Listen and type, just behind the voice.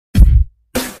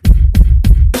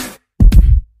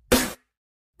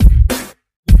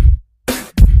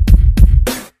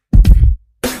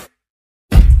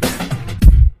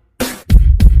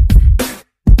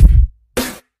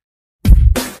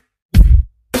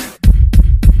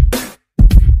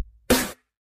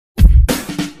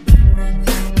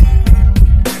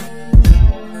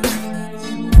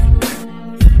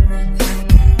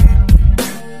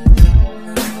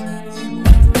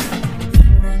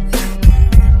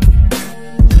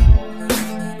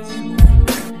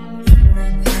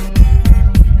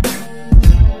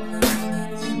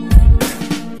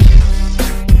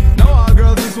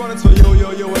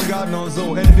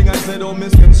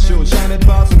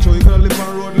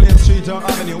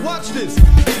Watch this.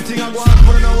 Anything I want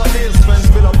for nowadays, friends,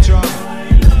 fill up drum.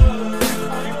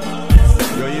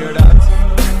 You hear that?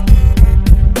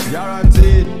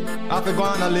 Guaranteed. I could go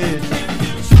on a lead.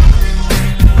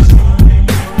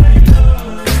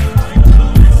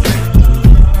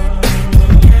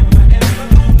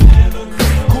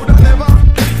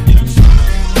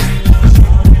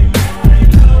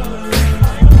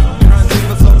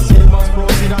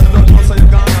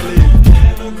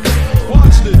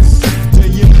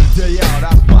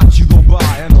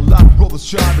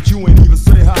 Try, but you ain't even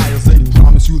say hi. Or say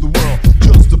promise you the world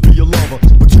just to be your lover,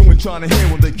 but you ain't trying to hear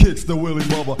when they kicks the willy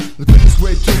bubba. The quickest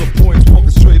way to the point, walk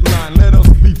a straight line. Let us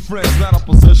be friends, not a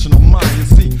possession of mine. You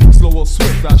see, slow or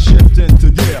swift, I shift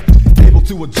into gear, able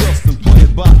to adjust and play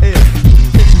it by ear.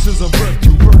 Patience is a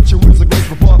virtue, virtue is a grace.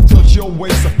 Before I touch your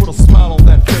waist, I put a smile on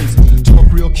that face. Talk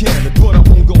real candid, but I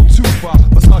won't go too far.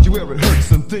 Massage you where it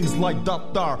hurts and things like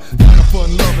that there. Kind of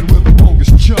fun loving with a bogus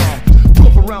charm.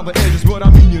 Rough around the edges, but I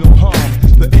mean you no harm.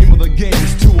 The aim of the game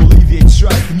is to alleviate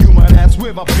strife, and you might ask,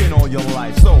 where have I been all your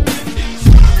life? So,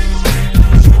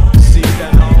 see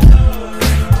that now?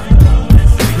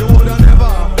 You woulda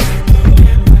never.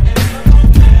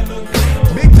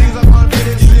 Big things are gonna be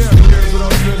this year. Years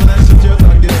without years, and that's just years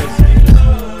on years.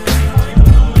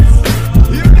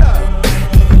 Hear that?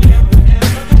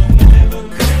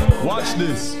 Watch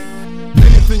this.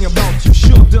 Anything about you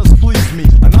sure does please me,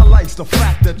 and I likes the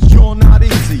fact that you're not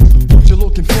easy. What you're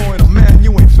looking for in a man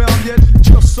you ain't found yet,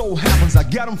 just so happens I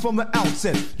got him from the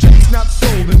outset. Drinks not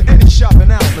sold in any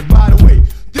shopping outlet. By the way,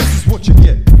 this is what you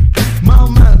get.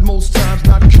 Mild-mannered most times,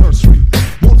 not cursory.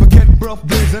 Won't forget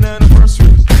birthdays and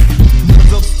anniversaries.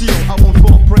 Nerves of steel, I won't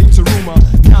fall prey to rumor.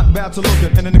 Not bad to look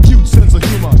at and an acute sense of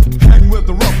humor. Hang with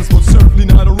the roughest, but certainly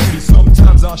not a Rudy.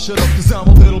 Sometimes I'll shut up cause I'm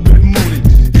a little bit moody.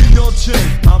 In your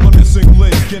chain, I'm a missing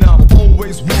link, and I'm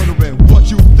always wondering what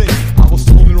you think. I was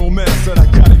told in romance that I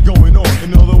got it going on.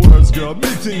 In other words, girl,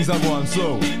 big things I want,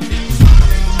 so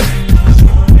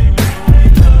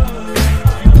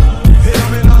hey,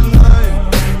 I'm in online.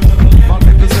 My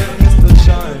represent Mr.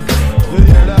 Shine. You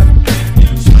hear that?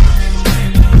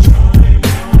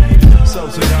 So,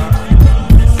 sweetheart,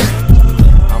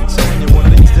 I'm telling you one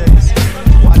of these days.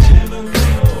 Watch it.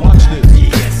 Watch this.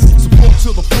 Yes. Support to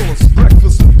the fullest.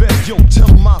 Breakfast in bed. Yo, tell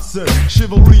them I said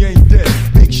chivalry ain't dead.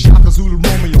 Big Shaka Zulu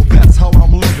Romeo. That's how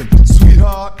I'm living.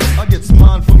 Sweetheart, I get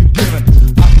mine from giving.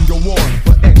 I can go on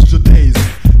for extra days.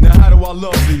 Now how do I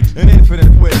love thee in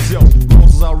infinite ways? Yo,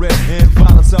 roses are red and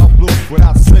violets are blue. When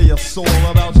I say a soul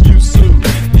about you, Sue.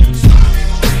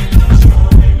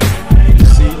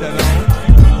 See that now?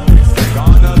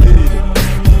 Gonna lead it.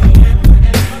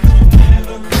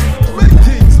 Big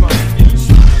things, man.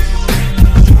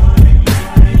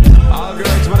 All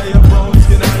girls, whether you're brown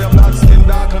skin or your black skin,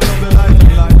 dark and lovely light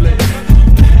and lively.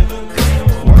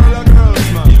 World of girls,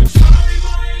 man.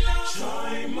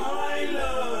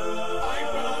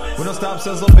 We don't stop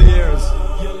says up the years.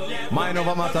 Mind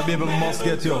over matter, baby, we must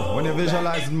get you. When you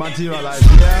visualize and materialize,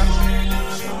 yeah.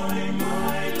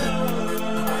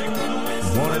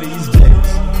 One of these days,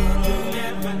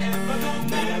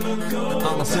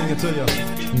 I'ma sing it to you.